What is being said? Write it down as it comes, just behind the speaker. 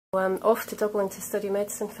I'm off to Dublin to study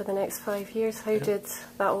medicine for the next 5 years. How did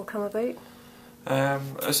that all come about?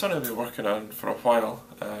 It's something I've been working on for a while.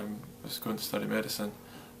 I was going to study medicine,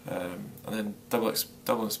 and then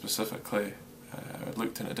Dublin specifically, I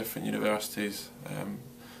looked into different universities, and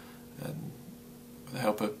with the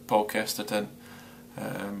help of Paul Kesterton,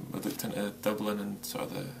 we looked into Dublin and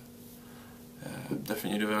sort of the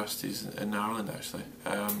different universities in Ireland actually,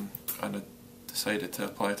 and I decided to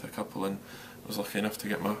apply to a couple, and was lucky enough to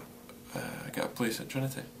get a place at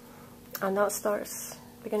Trinity. And that starts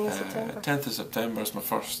beginning of September? 10th of September is my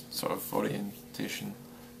first sort of orientation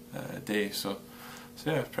day, so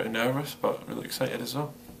yeah, pretty nervous but really excited as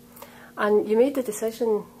well. And you made the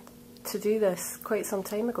decision to do this quite some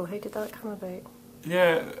time ago. How did that come about?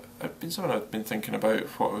 Yeah, it's been something I'd been thinking about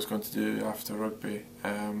what I was going to do after rugby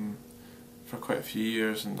for quite a few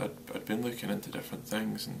years, and I'd been looking into different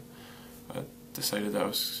things, and I decided I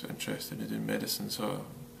was interested in doing medicine, so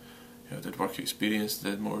I did work experience,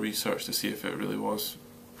 did more research to see if it really was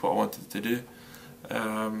what I wanted to do,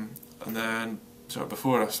 and then sort of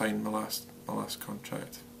before I signed my last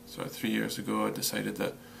contract, sort of 3 years ago, I decided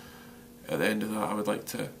that at the end of that I would like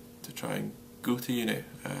to try and go to uni.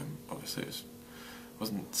 Obviously it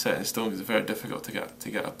wasn't set in stone because it's very difficult to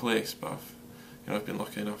get a place, but I've been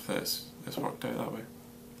lucky enough that it's worked out that way.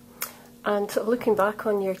 And sort of looking back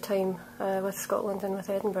on your time with Scotland and with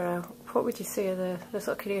Edinburgh, what would you say are the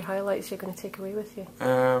sort of career highlights you're going to take away with you?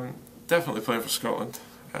 Definitely playing for Scotland,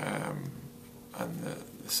 and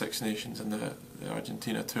the Six Nations and the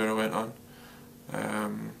Argentina tour I went on.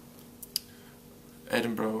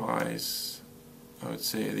 Edinburgh wise, I would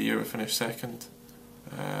say the year I finished second,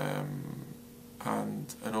 and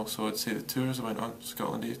also I'd say the tours I went on,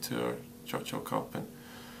 Scotland A Tour, Churchill Cup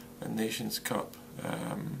and Nations Cup,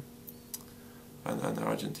 and the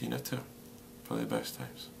Argentina tour, probably the best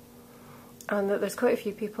times. And that there's quite a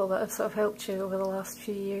few people that have sort of helped you over the last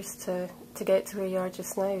few years to get to where you are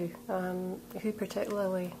just now. Who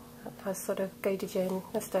particularly has sort of guided you in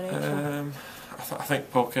this direction? I think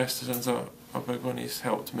Paul Kesterton's a big one. He's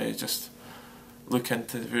helped me just look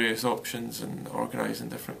into the various options and organising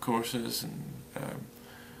different courses, and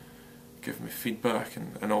give me feedback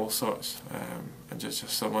and all sorts, and just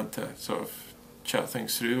someone to sort of chat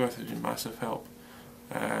things through with has been massive help.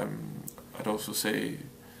 I'd also say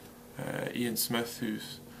Ian Smith,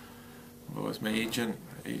 was my agent.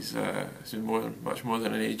 He's been much more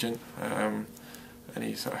than an agent, and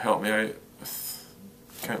he sort of helped me out with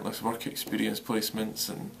countless work experience placements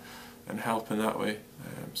and help in that way.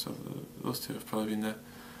 So those two have probably been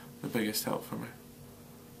the biggest help for me.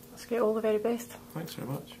 That's great. All the very best. Thanks very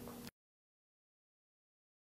much.